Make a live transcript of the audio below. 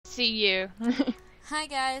see you. Hi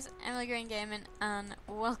guys, Emily Green Gaming, and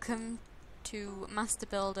welcome to Master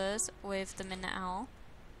Builders with the Midnight Owl.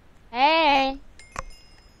 Hey.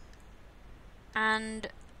 And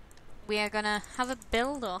we are gonna have a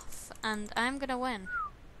build off, and I'm gonna win.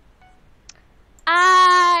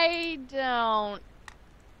 I don't.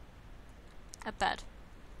 A bed.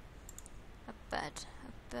 A bed.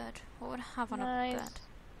 A bed. What would I have on Nice. a bed?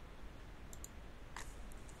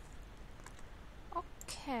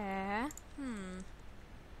 Okay.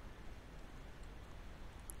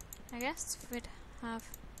 I guess we'd have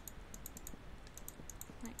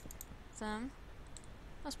like them.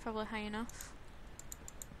 That's probably high enough.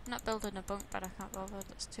 I'm not building a bunk bed, I can't bother.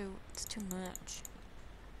 It's too much.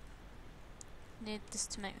 Need this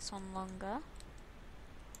to make this one longer.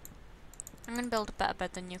 I'm gonna build a better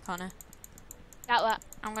bed than you, Connor. Got that.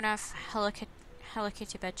 I'm gonna have Hello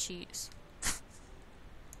Kitty bed sheets.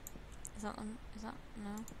 Is that them? Is that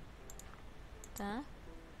no? There.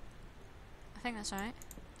 I think that's right.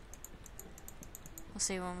 We'll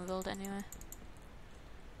see when we build it anyway.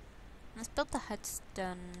 Let's build the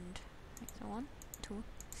headstand. Like so 1, 2,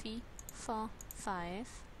 3, 4,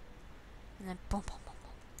 5, and then boom, boom, boom,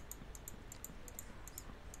 boom.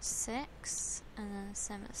 6, and then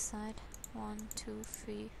same at the side. 1, 2,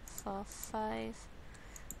 3, 4, 5.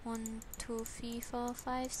 1, 2, 3, 4,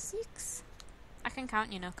 5, 6. I can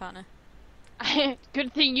count, you know, can't I?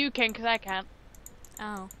 Good thing you can, because I can't.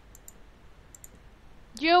 Oh.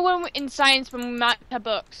 Do you know when in science when we marked our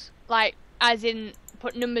books, like as in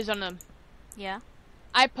put numbers on them? Yeah.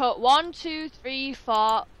 I put 1, 2, 3,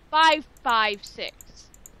 4, 5, 5, 6.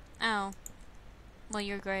 Oh. Well,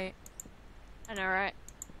 you're great. I know, right?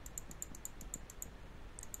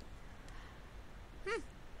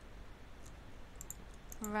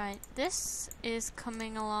 Right, this is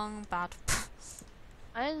coming along bad.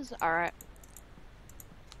 Mine's alright.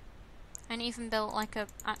 I ain't even built like a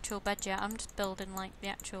actual bed yet. I'm just building like the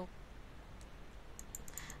actual.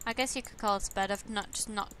 I guess you could call it a bed. I've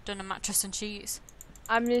not done a mattress and sheets.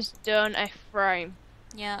 I'm just done a frame.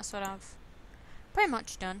 Yeah, that's what I've pretty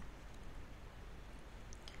much done.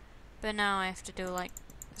 But now I have to do like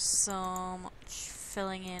so much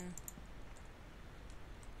filling in.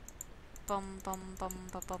 Bum bum bum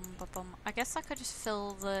bum bum bum bum. I guess I could just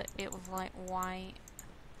fill it with like white.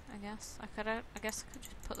 I guess I guess I could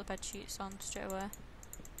just put the bed sheets on straight away.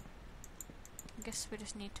 I guess we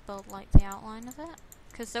just need to build like the outline of it,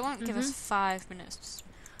 because they won't give us 5 minutes.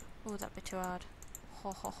 Oh, that'd be too hard.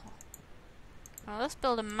 Ho ho ho. Well, let's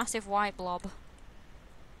build a massive white blob.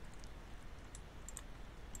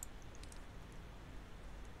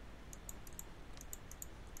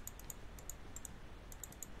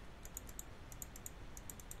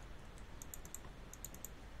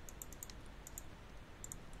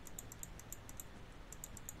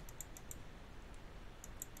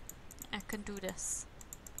 I can do this.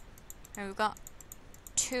 And we've got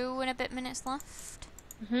 2 and a bit minutes left.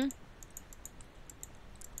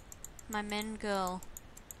 My main girl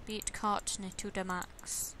beat Courtney to the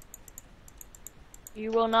max.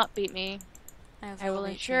 You will not beat me. I will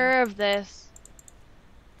beat ensure of this.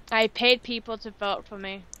 I paid people to vote for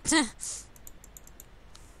me.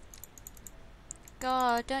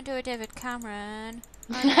 God, don't do it, David Cameron.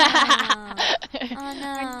 Oh no. Oh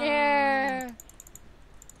no. Yeah.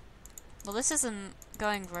 Well, this isn't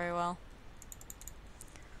going very well.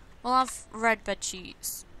 We'll have red bed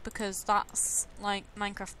sheets, because that's like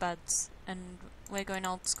Minecraft beds, and we're going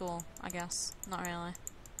old school, I guess. Not really.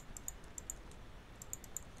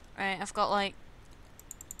 Right, I've got like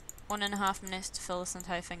 1.5 minutes to fill this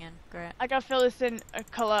entire thing in. Great. I gotta fill this in a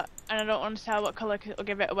colour, and I don't want to tell what colour because it'll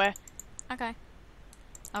give it away. Okay.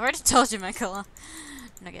 I've already told you my colour.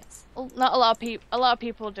 Nuggets. Not a lot of people. A lot of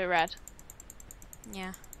people do red.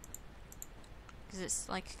 Yeah. Because it's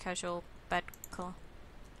like a casual bed colour,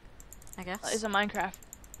 I guess. That is a Minecraft.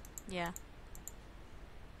 Yeah.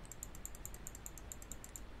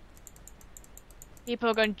 People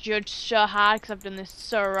are going to judge so hard because I've done this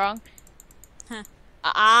so wrong.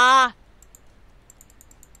 Huh.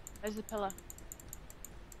 Where's the pillar?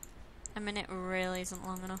 A minute really isn't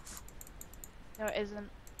long enough. No, it isn't.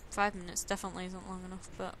 5 minutes definitely isn't long enough,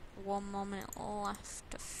 but 1 more minute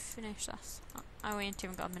left to finish this. Oh, we ain't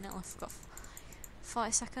even got a minute left. We've got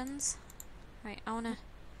 40 seconds. Right, I wanna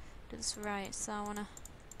do this right, so I wanna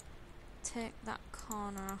take that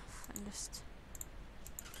corner off and just.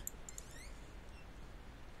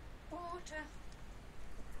 Water.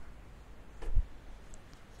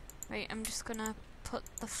 Right, I'm just gonna put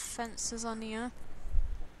the fences on here.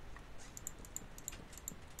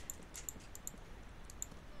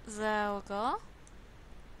 There we go.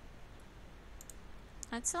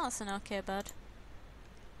 I'd say that's an okay bed.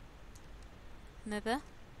 Maybe.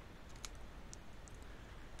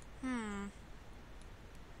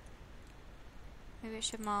 Maybe it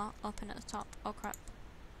should more open at the top. Oh crap.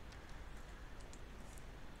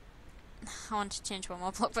 I want to change one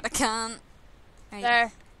more block, but I can't. Right.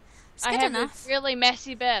 There. It's I good have enough. a really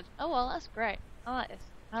messy bed. Oh well, that's great. I like this.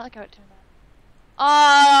 I like how it turned out.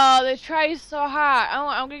 Oh, they tried so hard.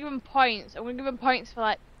 I'm gonna give them points. I'm gonna give them points for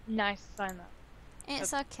like nice design that.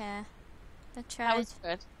 It's okay. They That tried. was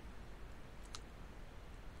good.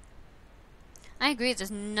 I agree, there's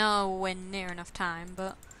nowhere near enough time,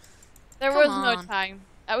 but... There Come was no on. time.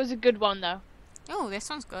 That was a good one though. Oh, this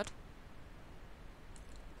one's good.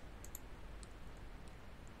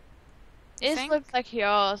 This think? looks like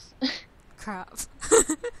yours. Crap.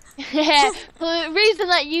 Yeah. For the reason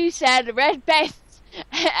that you said, red vest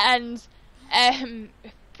and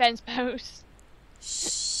fence post.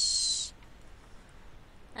 Shh.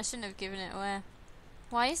 I shouldn't have given it away.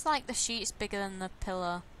 Why is, like, the sheets bigger than the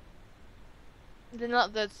pillow? They're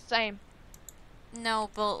not the same. No,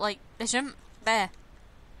 but, like, they shouldn't... There.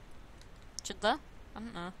 Should they? I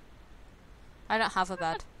don't know. I don't have a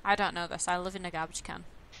bed. I don't know this. I live in a garbage can.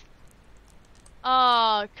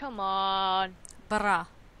 Oh, come on. Bruh.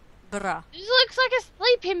 Bruh. This looks like a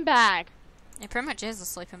sleeping bag. It pretty much is a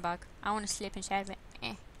sleeping bag. I want to sleep inside of it.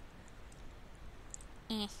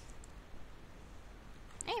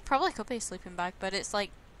 It probably could be a sleeping bag, but it's like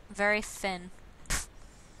very thin.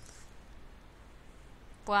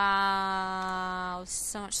 Wow,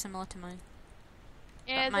 so much similar to mine.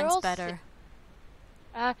 Yeah, But they're mine's all better.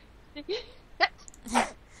 I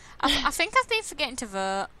think I've been forgetting to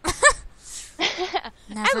vote.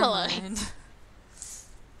 Never Emily. mind.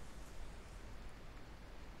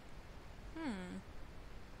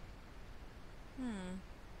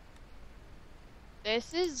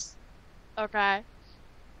 This is okay.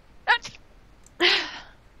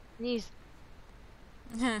 Sneeze.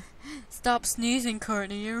 Stop sneezing,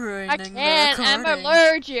 Courtney. You're ruining I the can't. I'm recording.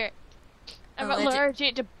 allergic. I'm Allergic-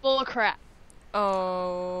 allergic to bullcrap.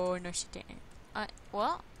 Oh, no she didn't.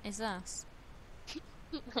 What is this?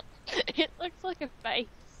 It looks like a face.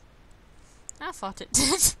 I thought it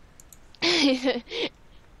did.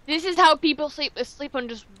 This is how people sleep. They sleep on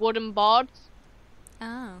just wooden boards.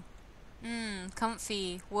 Oh.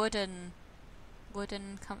 Comfy. Wooden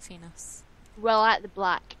comfiness. Well, at the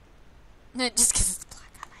black. No, just 'cause it's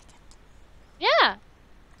black, I like it.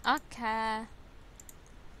 Yeah. Okay.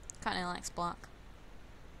 Courtney likes black.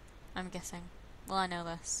 I'm guessing. Well, I know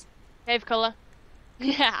this. Fave colour.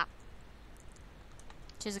 Yeah.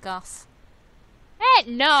 She's a goth.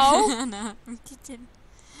 No. No, I'm kidding.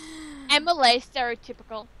 Emily,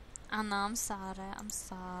 stereotypical. I know, I'm sorry. I'm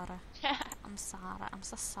sorry. I'm sorry. I'm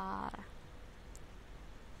so sorry.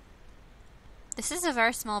 This is a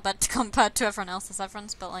very small bed compared to everyone else's.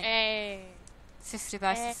 Everyone's built like Hey. 50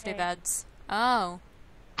 by 50 Hey. beds. Oh.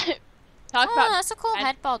 Talk Oh, about. that's a cool bed.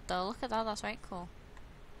 headboard though. Look at that. That's right cool.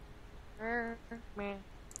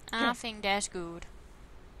 I think that's good.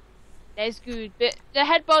 That's good. But the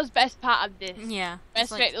headboard's best part of this. Yeah.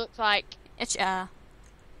 Best It's bit looks like. a chair.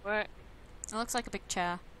 What? It looks like a big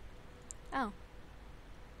chair. Oh.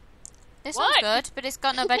 This What? one's good, but it's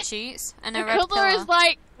got no bed sheets and The a red colour pillow. is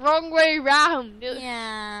like wrong way round.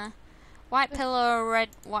 Yeah. White pillow, red...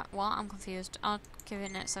 What? I'm confused. I'll give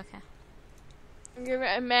it it's okay. I'm giving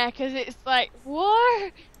it a meh because it's like,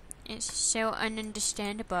 what? It's so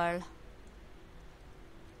ununderstandable.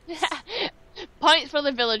 Points for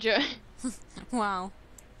the villager. Wow.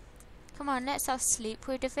 Come on, let's all sleep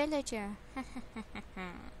with the villager.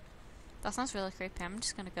 That sounds really creepy. I'm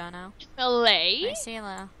just gonna go now. Emily? Right, see you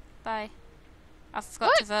later. Bye. I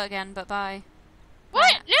forgot to vote again, but bye.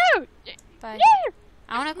 What? No! Bye. No!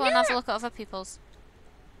 I wanna go and have a look at other people's.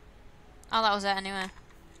 Oh, that was it anyway.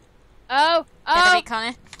 Oh, Did I oh. beat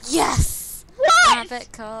Connie? Yes! I What?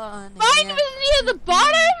 bet Connie. Mine was near the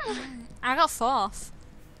bottom. I got fourth.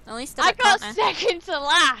 At least I beat got Connie. second to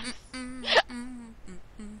last.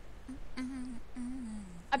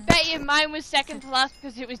 I bet you mine was second to last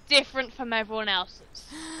because it was different from everyone else's.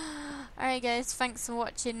 Alright guys, thanks for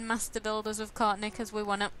watching Master Builders with Courtney because we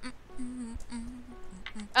wanna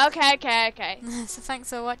Okay. So thanks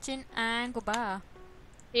for watching and goodbye.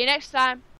 See you next time.